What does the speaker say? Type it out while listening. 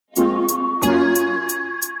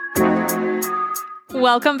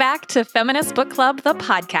Welcome back to Feminist Book Club, the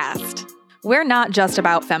podcast. We're not just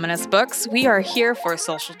about feminist books. We are here for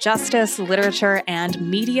social justice, literature, and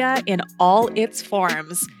media in all its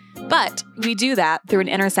forms. But we do that through an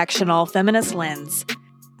intersectional feminist lens.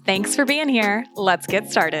 Thanks for being here. Let's get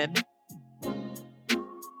started.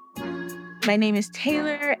 My name is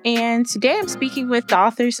Taylor, and today I'm speaking with the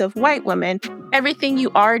authors of White Woman, Everything You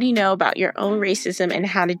Already Know About Your Own Racism and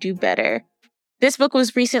How to Do Better. This book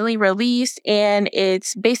was recently released, and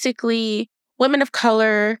it's basically women of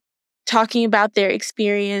color talking about their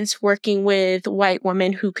experience working with white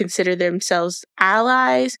women who consider themselves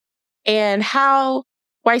allies and how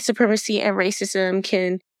white supremacy and racism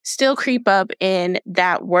can still creep up in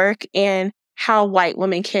that work and how white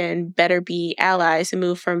women can better be allies and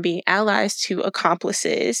move from being allies to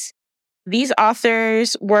accomplices. These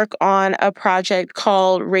authors work on a project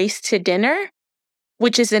called Race to Dinner,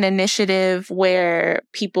 which is an initiative where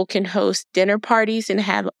people can host dinner parties and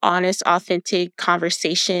have honest, authentic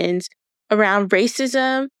conversations around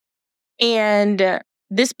racism. And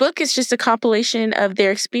this book is just a compilation of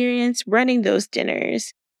their experience running those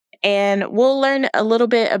dinners. And we'll learn a little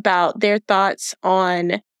bit about their thoughts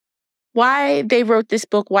on why they wrote this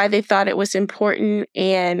book, why they thought it was important,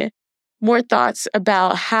 and more thoughts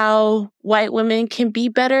about how white women can be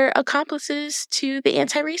better accomplices to the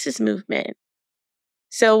anti-racist movement.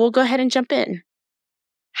 So we'll go ahead and jump in.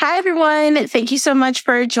 Hi, everyone. Thank you so much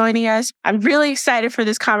for joining us. I'm really excited for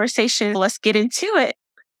this conversation. Let's get into it.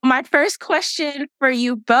 My first question for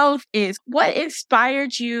you both is, what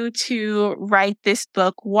inspired you to write this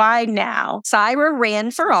book? Why now? Saira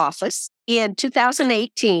ran for office in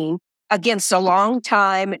 2018 against a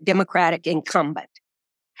longtime Democratic incumbent.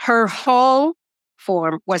 Her whole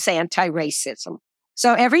form was anti-racism.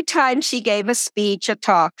 So every time she gave a speech, a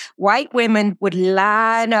talk, white women would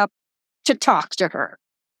line up to talk to her.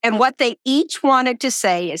 And what they each wanted to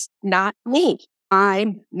say is, not me.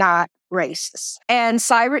 I'm not racist. And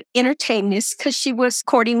Saira entertained this because she was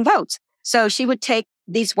courting votes. So she would take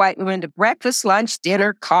these white women to breakfast, lunch,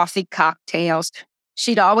 dinner, coffee, cocktails.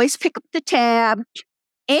 She'd always pick up the tab.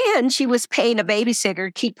 And she was paying a babysitter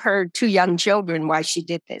to keep her two young children while she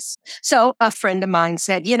did this. So a friend of mine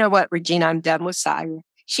said, you know what, Regina, I'm done with Saira.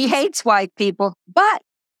 She hates white people, but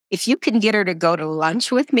if you can get her to go to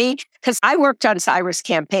lunch with me, because I worked on Saira's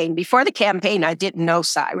campaign. Before the campaign, I didn't know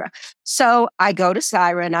Saira. So I go to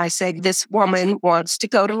Saira and I say, this woman wants to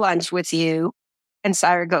go to lunch with you. And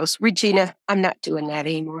Saira goes, Regina, I'm not doing that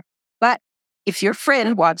anymore. But if your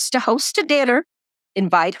friend wants to host a dinner,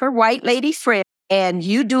 invite her white lady friend, and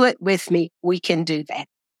you do it with me, we can do that.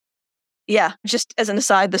 Yeah, just as an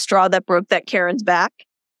aside, the straw that broke that Karen's back,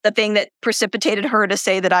 the thing that precipitated her to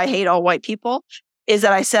say that I hate all white people is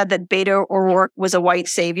that I said that Beto O'Rourke was a white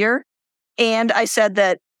savior. And I said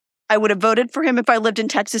that I would have voted for him if I lived in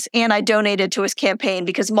Texas, and I donated to his campaign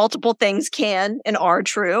because multiple things can and are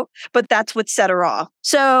true, but that's what set her off.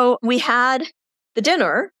 So we had the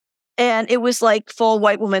dinner. And it was like full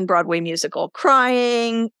white woman Broadway musical,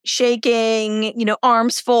 crying, shaking,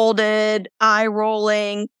 arms folded, eye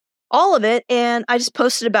rolling, all of it. And I just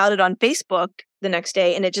posted about it on Facebook the next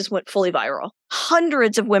day, and it just went fully viral.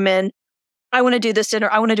 Hundreds of women, I want to do this dinner.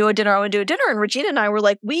 I want to do a dinner. I want to do a dinner. And Regina and I were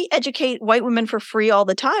like, we educate white women for free all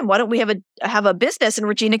the time. Why don't we have a business? And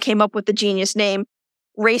Regina came up with the genius name,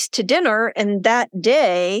 Race to Dinner. And that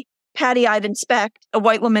day, Patty Ivan Speck, a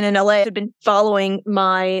white woman in LA, had been following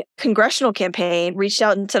my congressional campaign, reached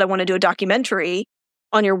out and said, I want to do a documentary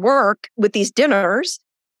on your work with these dinners.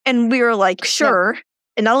 And we were like, sure. Yeah.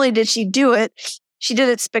 And not only did she do it, she did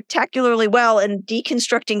it spectacularly well. And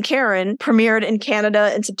Deconstructing Karen premiered in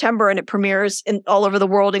Canada in September, and it premieres all over the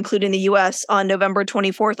world, including the US, on November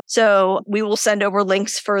 24th. So we will send over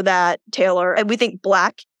links for that, Taylor. And we think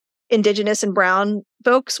Black, Indigenous, and Brown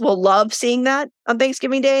folks will love seeing that on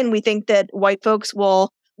Thanksgiving Day. And we think that white folks will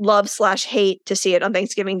love/hate to see it on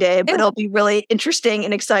Thanksgiving Day, but it'll be really interesting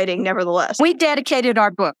and exciting nevertheless. We dedicated our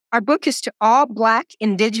book. Our book is to all Black,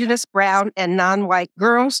 Indigenous, Brown, and non-white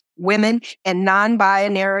girls, women, and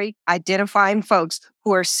non-binary identifying folks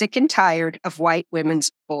who are sick and tired of white women's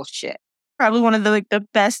bullshit. Probably one of the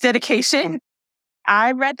best dedication.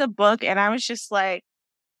 I read the book and I was just like,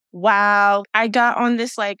 wow. I got on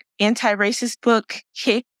this anti-racist book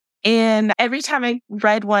kick. And every time I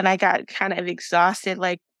read one, I got kind of exhausted.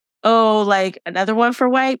 Another one for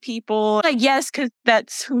white people. Yes, because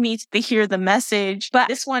that's who needs to hear the message. But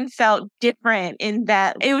this one felt different in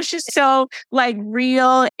that it was just so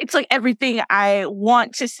real. It's everything I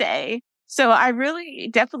want to say. So I really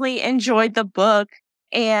definitely enjoyed the book.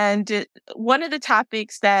 And one of the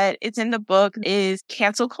topics that is in the book is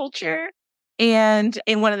cancel culture. And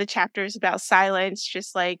in one of the chapters about silence,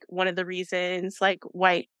 just like one of the reasons like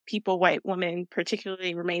white people, white women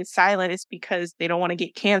particularly remain silent is because they don't want to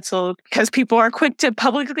get canceled because people are quick to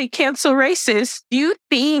publicly cancel racists. Do you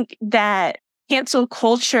think that cancel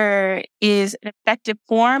culture is an effective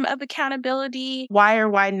form of accountability? Why or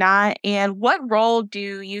why not? And what role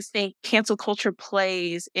do you think cancel culture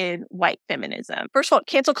plays in white feminism? First of all,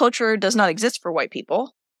 cancel culture does not exist for white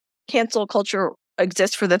people. Cancel culture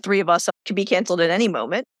exists for the three of us to be canceled at any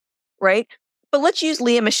moment, right? But let's use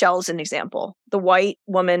Lea Michele as an example. The white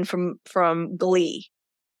woman from Glee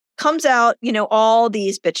comes out, all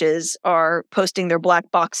these bitches are posting their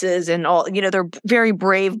black boxes and all, they're very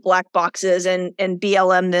brave black boxes and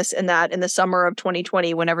BLM this and that in the summer of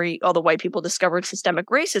 2020, whenever all the white people discovered systemic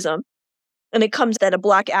racism. And it comes that a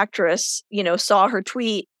black actress, saw her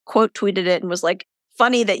tweet, quote tweeted it and was like,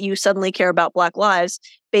 funny that you suddenly care about Black lives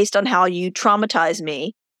based on how you traumatize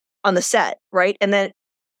me on the set, right? And then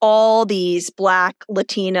all these Black,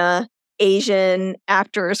 Latina, Asian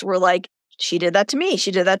actors were like, she did that to me. She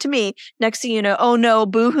did that to me. Next thing you know, oh no,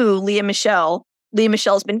 boohoo, Lea Michele. Lea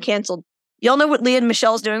Michele's been canceled. Y'all know what Lea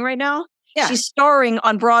Michele's doing right now? Yeah. She's starring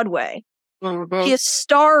on Broadway. Mhm. She is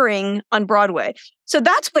starring on Broadway. So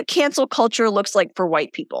that's what cancel culture looks like for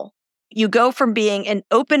white people. You go from being an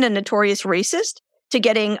open and notorious racist to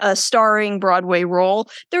getting a starring Broadway role.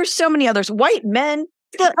 There's so many others. White men.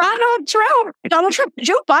 Donald Trump.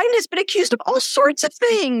 Joe Biden has been accused of all sorts of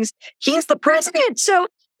things. He's the president. So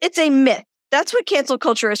it's a myth. That's what cancel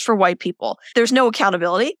culture is for white people. There's no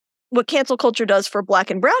accountability. What cancel culture does for Black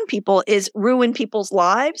and brown people is ruin people's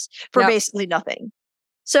lives for basically nothing.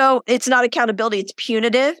 So it's not accountability. It's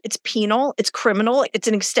punitive. It's penal. It's criminal. It's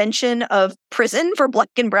an extension of prison for Black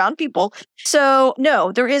and brown people. So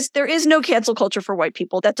no, there is no cancel culture for white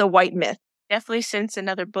people. That's a white myth. Definitely since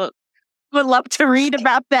another book. Would love to read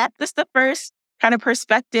about that. This is the first kind of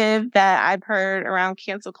perspective that I've heard around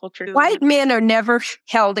cancel culture. White men are never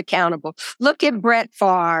held accountable. Look at Brett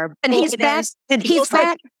Favre, and he's back. And he's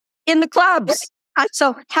back in the clubs.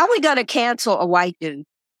 So how are we going to cancel a white dude?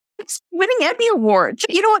 It's winning Emmy Awards.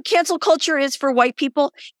 You know what cancel culture is for white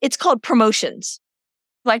people? It's called promotions.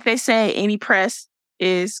 Like they say, any press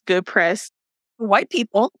is good press. For white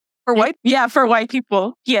people. For white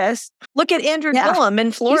people. Yes. Look at Andrew Gillum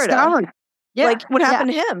in Florida. Yeah. Like what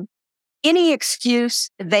happened to him? Any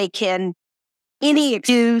excuse to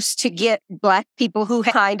get Black people who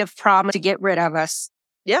kind of promise to get rid of us.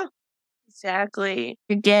 Yeah. Exactly.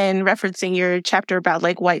 Again, referencing your chapter about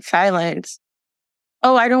like white silence.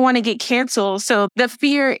 Oh, I don't want to get canceled. So the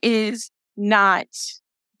fear is not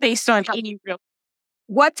based on any real.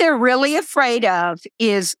 What they're really afraid of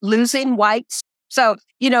is losing whites. So,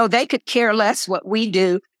 they could care less what we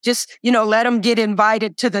do. Just, let them get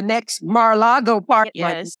invited to the next Mar-a-Lago party.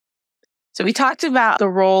 Yes. So we talked about the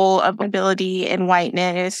role of ability and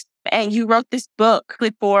whiteness, and you wrote this book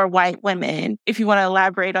for white women. If you want to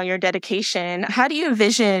elaborate on your dedication, how do you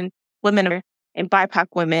envision women and BIPOC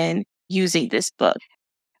women using this book?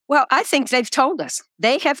 Well, I think they've told us.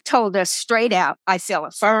 They have told us straight out, I feel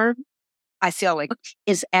affirmed. I feel like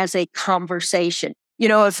is as a conversation.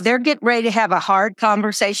 If they're getting ready to have a hard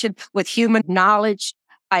conversation with human knowledge,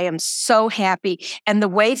 I am so happy. And the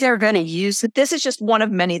way they're going to use it. This is just one of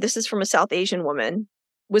many. This is from a South Asian woman.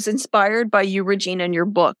 Was inspired by you, Regina, in your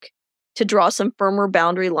book to draw some firmer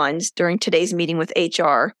boundary lines during today's meeting with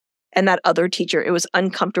HR and that other teacher. It was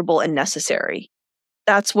uncomfortable and necessary.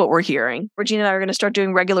 That's what we're hearing. Regina and I are going to start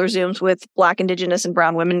doing regular Zooms with Black, Indigenous, and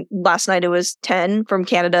brown women. Last night it was 10 from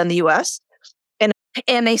Canada and the US.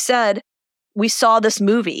 And they said, we saw this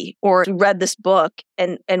movie or read this book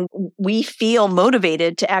and we feel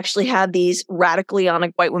motivated to actually have these radically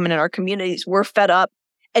honest white women in our communities. We're fed up.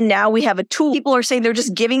 And now we have a tool. People are saying they're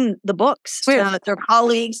just giving the books to their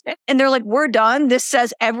colleagues. And they're like, we're done. This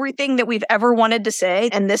says everything that we've ever wanted to say.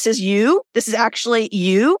 And this is you. This is actually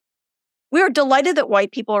you. We are delighted that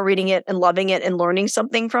white people are reading it and loving it and learning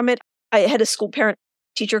something from it. I had a school parent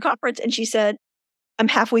teacher conference and she said, I'm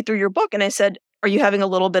halfway through your book. And I said, are you having a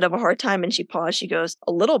little bit of a hard time? And she paused. She goes,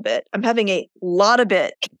 a little bit. I'm having a lot of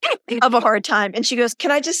bit of a hard time. And she goes, can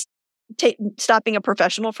I just stop being a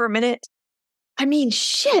professional for a minute? I mean,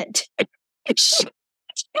 shit.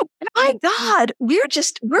 My God, we're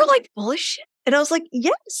like full of shit. And I was like,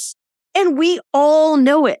 yes. And we all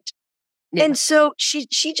know it. Yeah. And so she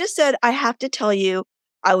just said, I have to tell you,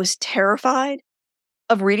 I was terrified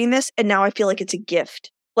of reading this. And now I feel like it's a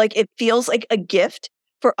gift. Like it feels like a gift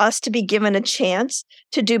for us to be given a chance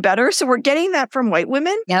to do better. So we're getting that from white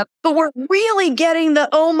women. Yep. But we're really getting the,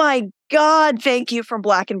 oh my God, thank you from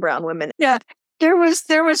Black and brown women. Yeah.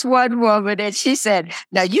 There was one woman and she said,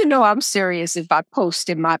 now you know I'm serious if I post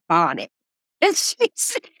in my bonnet. And she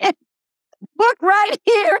said, look right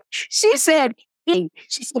here. She said,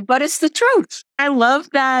 but it's the truth. I love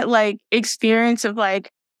that like experience of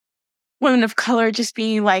like women of color just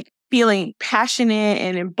being like feeling passionate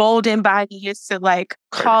and emboldened by these to like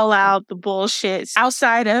call out the bullshit.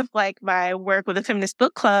 Outside of like my work with the Feminist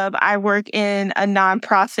Book Club, I work in a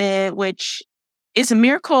nonprofit, which is a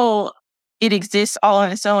miracle. It exists all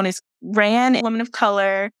on its own. It's ran women of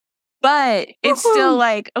color, but it's still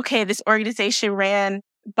like, okay, this organization ran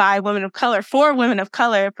by women of color for women of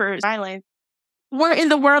color for violence. We're in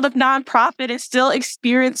the world of nonprofit and still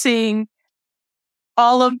experiencing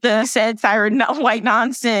all of the said thyroid white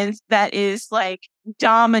nonsense that is like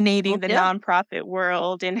dominating the nonprofit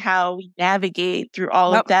world and how we navigate through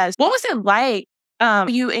all of that. What was it like?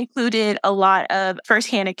 You included a lot of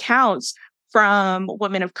firsthand accounts from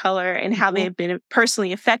women of color and how they have been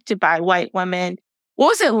personally affected by white women. What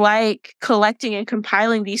was it like collecting and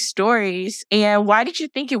compiling these stories? And why did you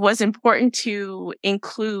think it was important to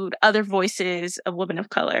include other voices of women of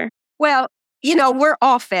color? Well, you know, we're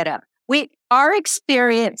all fed up. Our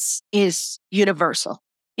experience is universal.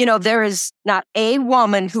 You know, there is not a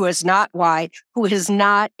woman who is not white who has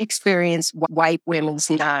not experienced white women's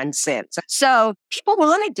nonsense. So people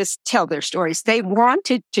wanted to tell their stories. They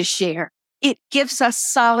wanted to share. It gives us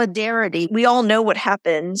solidarity. We all know what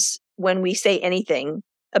happens when we say anything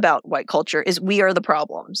about white culture is we are the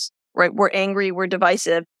problems, right? We're angry, we're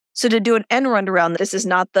divisive. So to do an end run around this is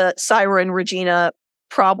not the Syra and Regina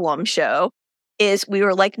problem show. Is we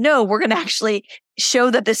were like, no, we're going to actually show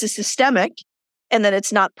that this is systemic and that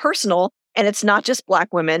it's not personal and it's not just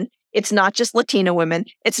Black women. It's not just Latina women.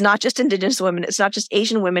 It's not just Indigenous women. It's not just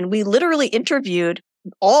Asian women. We literally interviewed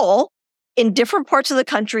all in different parts of the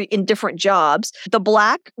country in different jobs. The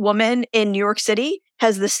Black woman in New York City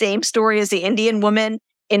has the same story as the Indian woman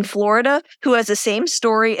in Florida, who has the same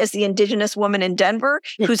story as the Indigenous woman in Denver,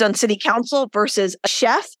 who's on city council versus a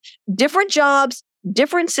chef. Different jobs,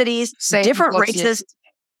 different cities, different races,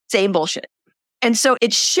 same bullshit. And so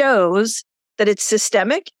it shows that it's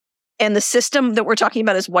systemic and the system that we're talking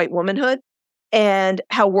about is white womanhood and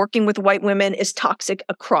how working with white women is toxic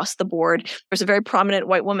across the board. There's a very prominent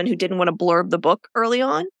white woman who didn't want to blurb the book early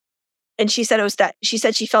on. And she said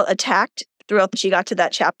she felt attacked throughout. She got to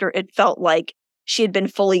that chapter. It felt like she had been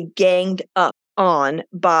fully ganged up on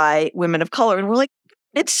by women of color. And we're like,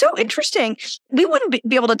 it's so interesting. We wouldn't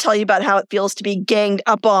be able to tell you about how it feels to be ganged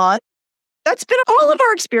up on. That's been all of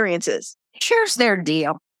our experiences. Here's their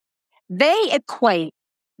deal. They equate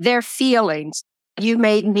their feelings. You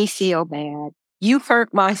made me feel bad. You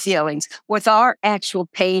hurt my feelings with our actual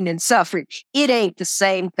pain and suffering. It ain't the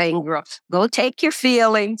same thing, girl. Go take your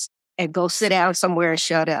feelings and go sit down somewhere and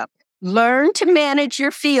shut up. Learn to manage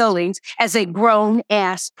your feelings as a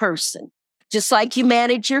grown-ass person. Just like you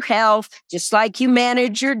manage your health, just like you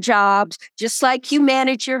manage your jobs, just like you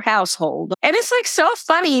manage your household. And it's like so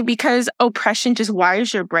funny because oppression just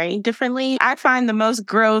wires your brain differently. I find the most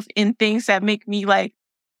growth in things that make me like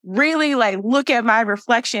really like look at my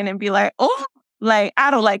reflection and be like, oh, like,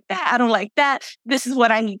 I don't like that. I don't like that. This is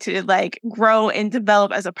what I need to like grow and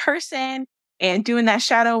develop as a person and doing that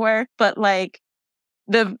shadow work. But like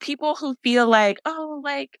the people who feel like, oh,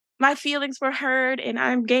 like, my feelings were hurt and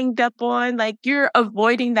I'm ganged up on, like, you're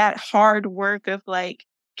avoiding that hard work of like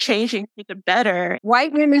changing for the better.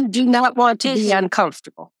 White women do not want to be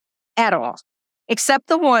uncomfortable at all, except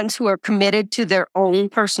the ones who are committed to their own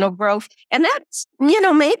personal growth. And that's, you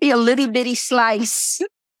know, maybe a little bitty slice.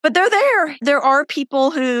 But they're there. There are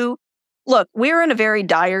people who, look, we're in a very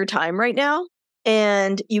dire time right now.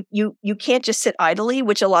 And you can't just sit idly,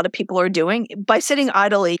 which a lot of people are doing. By sitting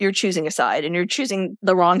idly, you're choosing a side and you're choosing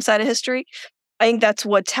the wrong side of history. I think that's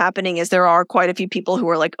what's happening is there are quite a few people who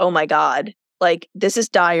are like, oh my God, like this is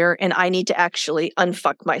dire and I need to actually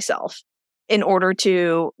unfuck myself in order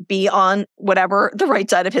to be on whatever the right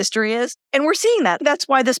side of history is. And we're seeing that. That's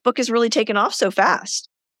why this book has really taken off so fast.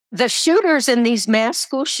 The shooters in these mass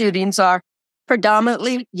school shootings are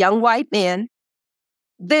predominantly young white men.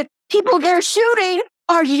 The people they're shooting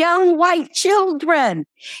are young white children.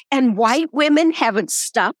 And white women haven't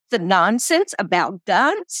stopped the nonsense about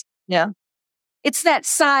guns. Yeah. It's that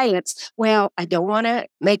science. Well, I don't want to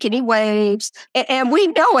make any waves. And we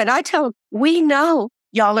know, and I tell them, we know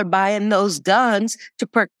y'all are buying those guns to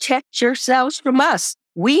protect yourselves from us.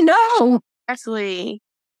 We know. Absolutely.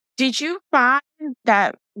 Did you find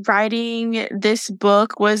that writing this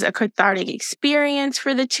book was a cathartic experience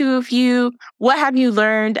for the two of you? What have you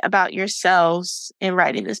learned about yourselves in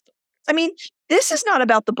writing this book? I mean, this is not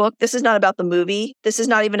about the book. This is not about the movie. This is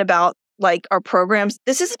not even about like our programs.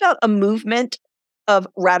 This is about a movement of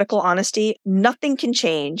radical honesty. Nothing can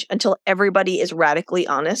change until everybody is radically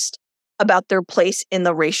honest about their place in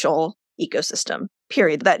the racial ecosystem,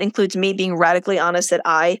 period. That includes me being radically honest that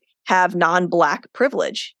I have non-Black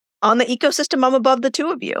privilege. On the ecosystem, I'm above the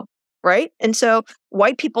two of you, right? And so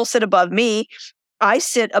white people sit above me. I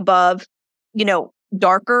sit above,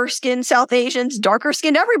 darker skinned South Asians, darker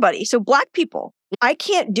skinned everybody. So Black people. I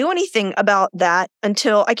can't do anything about that I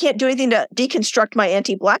can't do anything to deconstruct my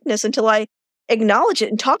anti-Blackness until I acknowledge it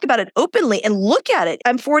and talk about it openly and look at it.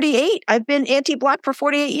 I'm 48. I've been anti-Black for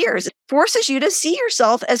 48 years. It forces you to see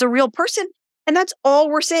yourself as a real person. And that's all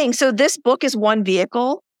we're saying. So this book is one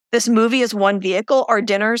vehicle. This movie is one vehicle. Our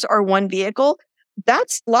dinners are one vehicle.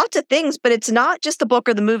 That's lots of things, but it's not just the book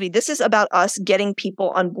or the movie. This is about us getting people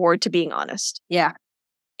on board to being honest. Yeah.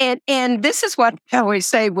 And this is what I always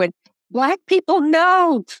say when Black people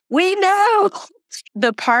know, we know.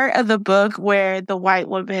 The part of the book where the white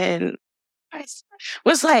woman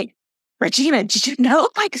was like, Regina, did you know,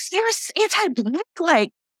 like, Sarah's anti-Black?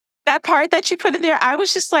 Like, that part that you put in there, I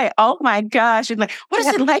was just like, oh my gosh. And like, what is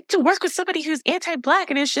it like to work with somebody who's anti-Black?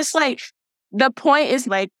 And it's just like, the point is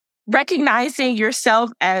like recognizing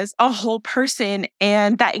yourself as a whole person.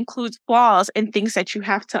 And that includes flaws and things that you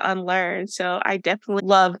have to unlearn. So I definitely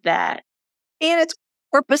love that. And it's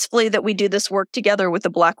purposefully that we do this work together with a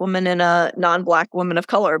Black woman and a non-Black woman of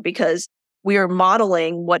color, because we are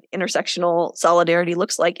modeling what intersectional solidarity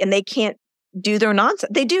looks like, and they can't do their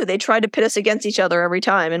nonsense. They do. They try to pit us against each other every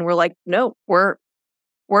time. And we're like, no, we're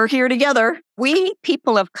here together. We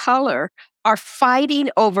people of color are fighting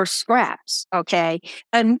over scraps, okay?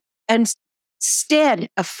 And instead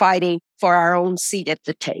of fighting for our own seat at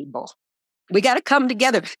the table. We got to come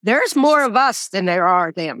together. There's more of us than there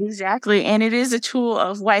are them. Exactly. And it is a tool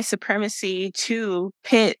of white supremacy to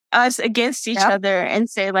pit us against each other and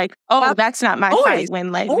say like, oh, that's not my fight,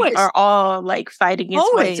 when like we are all like fighting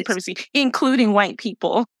against white supremacy, including white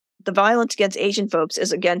people. The violence against Asian folks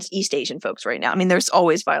is against East Asian folks right now. I mean, there's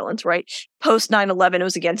always violence, right? Post 9/11, it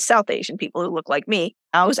was against South Asian people who look like me.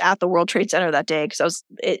 I was at the World Trade Center that day because I was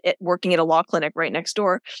working at a law clinic right next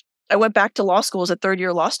door. I went back to law school as a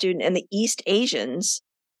third-year law student, and the East Asians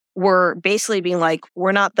were basically being like,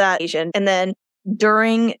 we're not that Asian. And then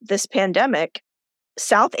during this pandemic,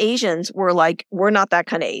 South Asians were like, we're not that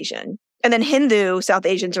kind of Asian. And then Hindu South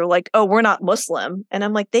Asians are like, oh, we're not Muslim. And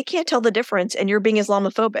I'm like, they can't tell the difference, and you're being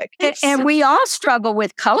Islamophobic. And we all struggle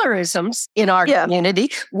with colorisms in our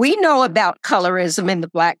community. We know about colorism in the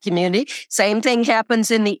Black community. Same thing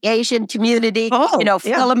happens in the Asian community,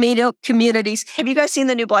 Filipino communities. Have you guys seen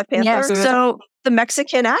the new Black Panther? Yes. So the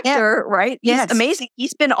Mexican actor, right? He's amazing.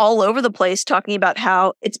 He's been all over the place talking about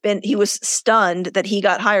how he was stunned that he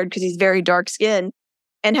got hired because he's very dark skinned.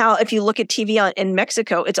 And how if you look at TV in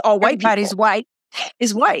Mexico, it's all white people. Everybody's white.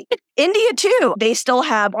 Is white. India too. They still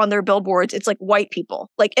have on their billboards, it's like white people.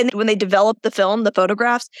 Like, and when they develop the film, the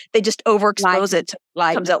photographs, they just overexpose it.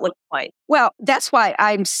 It comes out looking white. Well, that's why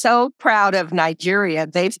I'm so proud of Nigeria.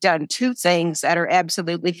 They've done two things that are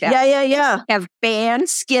absolutely fabulous. Yeah. Have banned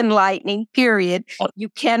skin lightening, period. You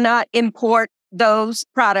cannot import those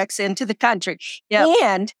products into the country. Yep.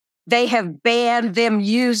 And they have banned them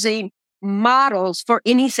using models for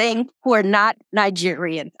anything who are not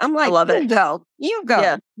Nigerian. I'm like, I love it. You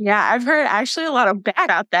go. Yeah, I've heard actually a lot of bad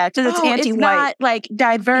about that. Because it's anti-white. It's not like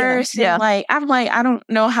diverse. Yeah. And like, I'm like, I don't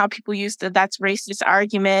know how people use that's racist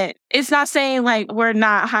argument. It's not saying like we're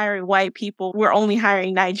not hiring white people. We're only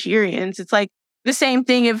hiring Nigerians. It's like the same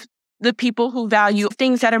thing if the people who value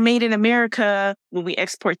things that are made in America, when we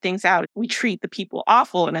export things out, we treat the people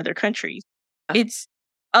awful in other countries. It's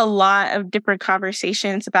a lot of different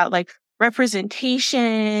conversations about like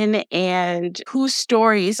representation and whose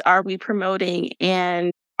stories are we promoting,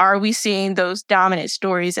 and are we seeing those dominant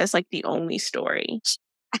stories as like the only story?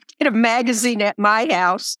 I get a magazine at my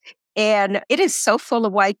house and it is so full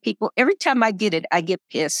of white people. Every time I get it, I get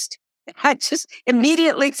pissed. I just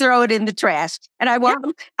immediately throw it in the trash. And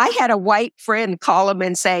I had a white friend call him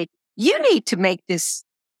and say, you need to make this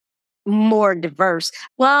more diverse.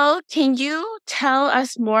 Well, can you tell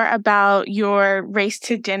us more about your Race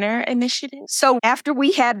to Dinner initiative? So after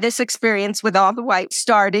we had this experience with all the whites,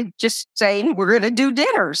 started just saying, we're going to do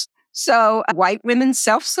dinners. So white women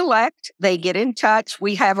self-select, they get in touch.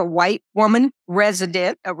 We have a white woman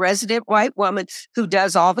resident, a resident white woman who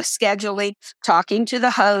does all the scheduling, talking to the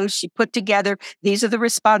host. She put together, these are the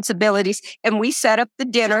responsibilities. And we set up the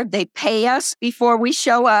dinner. They pay us before we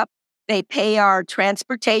show up. They pay our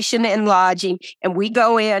transportation and lodging, and we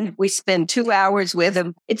go in, we spend 2 hours with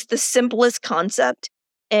them. It's the simplest concept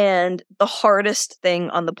and the hardest thing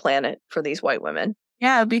on the planet for these white women.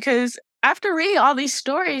 Yeah, because after reading all these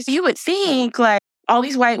stories, you would think like all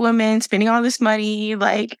these white women spending all this money,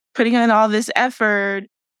 like putting in all this effort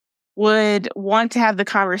would want to have the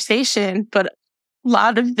conversation, but a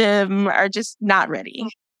lot of them are just not ready.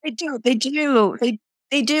 They do. They do.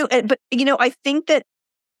 But, I think that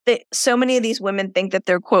so many of these women think that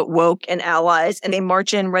they're, quote, woke and allies, and they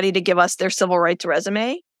march in ready to give us their civil rights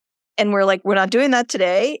resume. And we're like, we're not doing that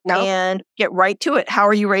today. No. And get right to it. How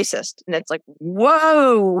are you racist? And it's like,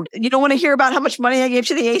 whoa, you don't want to hear about how much money I gave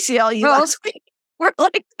to the ACLU last week. We're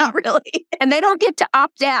like, not really. And they don't get to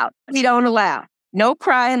opt out. We don't allow. No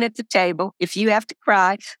crying at the table. If you have to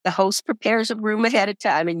cry, the host prepares a room ahead of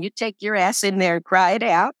time and you take your ass in there and cry it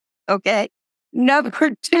out. Okay.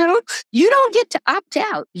 Number 2, you don't get to opt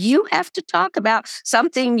out. You have to talk about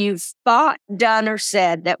something you've thought, done, or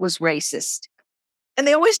said that was racist. And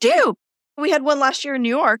they always do. We had one last year in New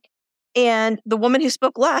York, and the woman who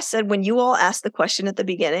spoke last said, when you all asked the question at the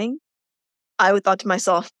beginning, I thought to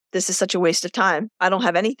myself, this is such a waste of time. I don't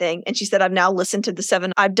have anything. And she said, I've now listened to the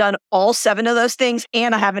 7. I've done all 7 of those things,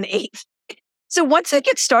 and I have an 8th. So once they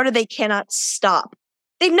get started, they cannot stop.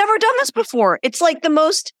 They've never done this before. It's like the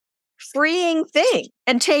most freeing thing.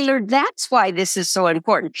 And Taylor, that's why this is so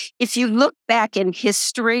important. If you look back in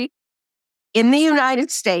history, in the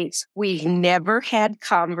United States, we've never had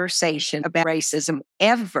conversation about racism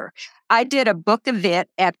ever. I did a book event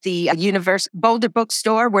at the Boulder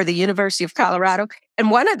Bookstore, where the University of Colorado,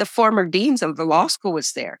 and one of the former deans of the law school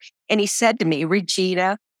was there. And he said to me,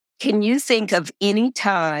 Regina, can you think of any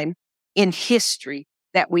time in history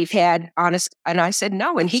that we've had honest? And I said,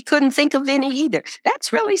 no. And he couldn't think of any either.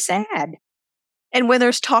 That's really sad. And when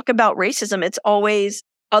there's talk about racism, it's always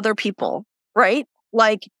other people, right?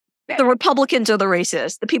 Like the Republicans are the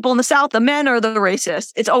racist. The people in the South, the men are the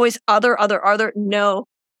racist. It's always other. No,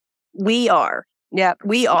 we are. Yep.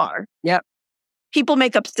 We are. Yep. People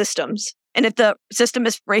make up systems. And if the system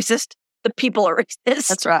is racist, the people are racist.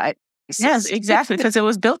 That's right. Yes, exactly. Because it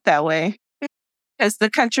was built that way. As the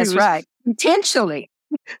country That's was right. Intentionally.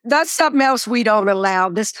 That's something else we don't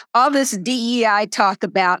allow. All this DEI talk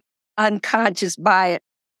about unconscious bias.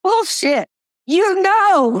 Bullshit.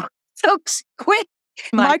 So quick.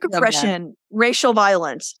 Microaggression, racial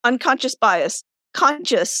violence, unconscious bias,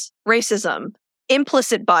 conscious racism,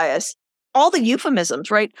 implicit bias, all the euphemisms,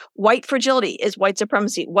 right? White fragility is white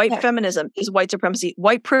supremacy. White feminism is white supremacy.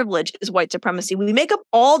 White privilege is white supremacy. We make up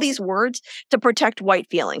all these words to protect white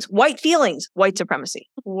feelings. White feelings, white supremacy.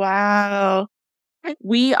 Wow.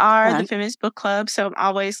 We are the Feminist Book Club, so I'm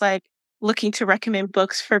always like looking to recommend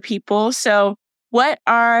books for people. So what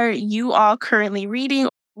are you all currently reading?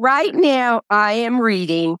 Right now, I am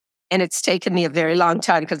reading, and it's taken me a very long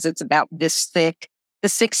time because it's about this thick, the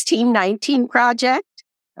 1619 Project.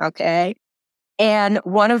 Okay. And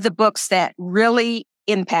one of the books that really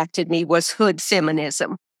impacted me was Hood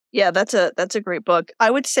Feminism. Yeah, that's a great book. I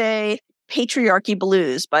would say Patriarchy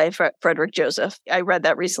Blues by Frederick Joseph. I read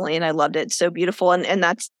that recently and I loved it. It's so beautiful. And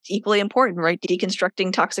that's equally important, right?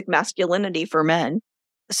 Deconstructing toxic masculinity for men.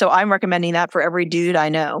 So I'm recommending that for every dude I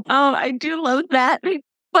know. Oh, I do love that.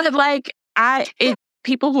 But like,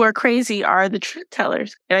 people who are crazy are the truth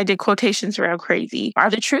tellers. And I did quotations around crazy are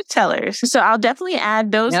the truth tellers. So I'll definitely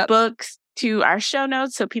add those books to our show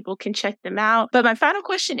notes so people can check them out. But my final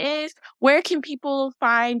question is, where can people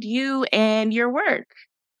find you and your work?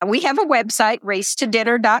 We have a website,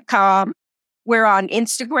 racetodinner.com. We're on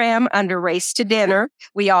Instagram under Race to Dinner.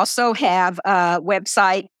 We also have a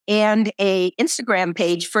website and a Instagram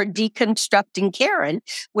page for Deconstructing Karen,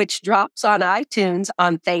 which drops on iTunes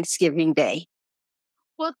on Thanksgiving Day.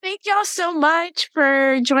 Well, thank y'all so much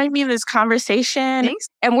for joining me in this conversation. Thanks.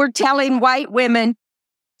 And we're telling white women,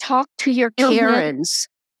 talk to your Karens.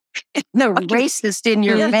 The racist in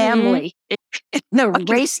your family. The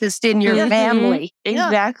racist in your family.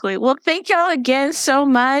 Exactly. Well, thank y'all again so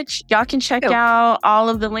much. Y'all can check out all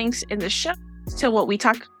of the links in the show to what we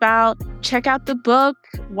talked about. Check out the book,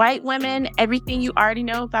 White Women, Everything You Already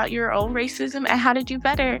Know About Your Own Racism and How to Do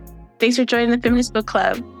Better. Thanks for joining the Feminist Book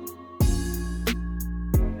Club.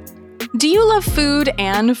 Do you love food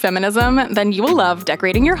and feminism? Then you will love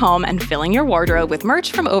decorating your home and filling your wardrobe with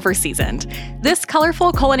merch from Overseasoned. This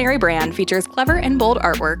colorful culinary brand features clever and bold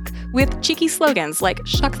artwork with cheeky slogans like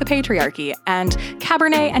Shuck the Patriarchy and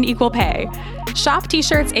Cabernet and Equal Pay. Shop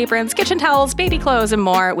t-shirts, aprons, kitchen towels, baby clothes, and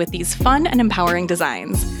more with these fun and empowering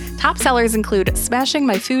designs. Top sellers include Smashing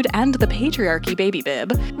My Food and the Patriarchy Baby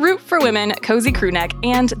Bib, Root for Women, Cozy Crewneck,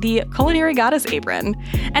 and the Culinary Goddess Apron.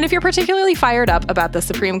 And if you're particularly fired up about the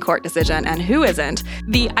Supreme Court decision, and who isn't,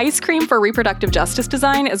 the Ice Cream for Reproductive Justice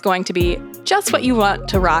design is going to be just what you want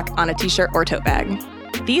to rock on a t-shirt or tote bag.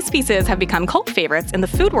 These pieces have become cult favorites in the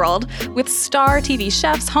food world, with star TV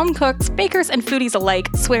chefs, home cooks, bakers, and foodies alike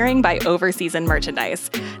swearing by over-seasoned merchandise.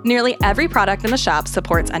 Nearly every product in the shop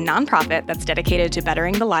supports a nonprofit that's dedicated to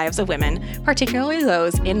bettering the lives of women, particularly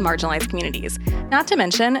those in marginalized communities. Not to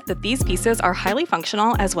mention that these pieces are highly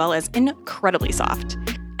functional as well as incredibly soft.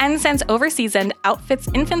 And since Overseasoned outfits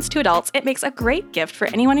infants to adults, it makes a great gift for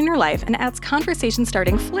anyone in your life and adds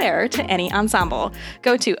conversation-starting flair to any ensemble.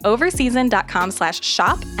 Go to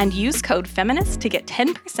overseasoned.com/shop and use code FEMINIST to get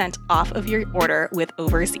 10% off of your order with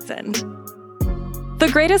Overseasoned. The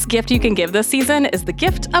greatest gift you can give this season is the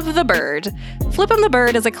gift of the bird. Flip 'em the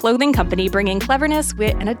Bird is a clothing company bringing cleverness,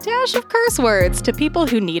 wit, and a dash of curse words to people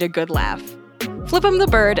who need a good laugh. Flip 'em the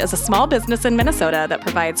Bird is a small business in Minnesota that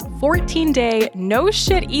provides 14-day,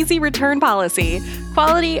 no-shit easy return policy,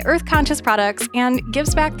 quality, earth-conscious products, and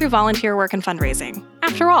gives back through volunteer work and fundraising.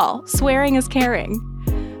 After all, swearing is caring.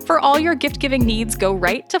 For all your gift-giving needs, go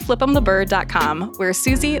right to flipemthebird.com, where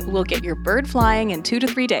Susie will get your bird flying in 2 to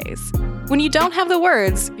 3 days. When you don't have the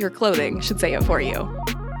words, your clothing should say it for you.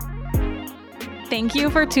 Thank you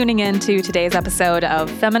for tuning in to today's episode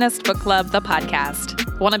of Feminist Book Club, the podcast.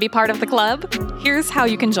 Want to be part of the club? Here's how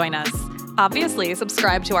you can join us. Obviously,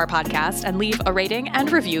 subscribe to our podcast and leave a rating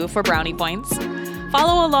and review for brownie points.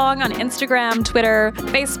 Follow along on Instagram, Twitter,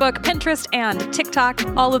 Facebook, Pinterest, and TikTok.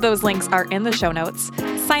 All of those links are in the show notes.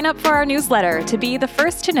 Sign up for our newsletter to be the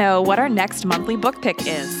first to know what our next monthly book pick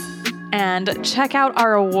is. And check out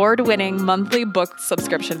our award-winning monthly book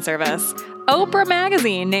subscription service. Oprah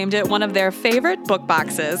Magazine named it one of their favorite book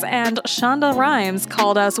boxes, and Shonda Rhimes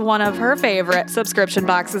called us one of her favorite subscription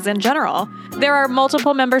boxes in general. There are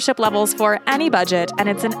multiple membership levels for any budget, and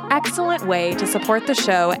it's an excellent way to support the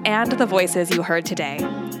show and the voices you heard today.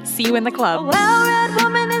 See you in the club. A well-read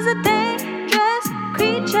woman is a dangerous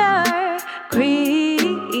creature.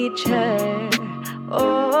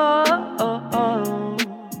 Oh.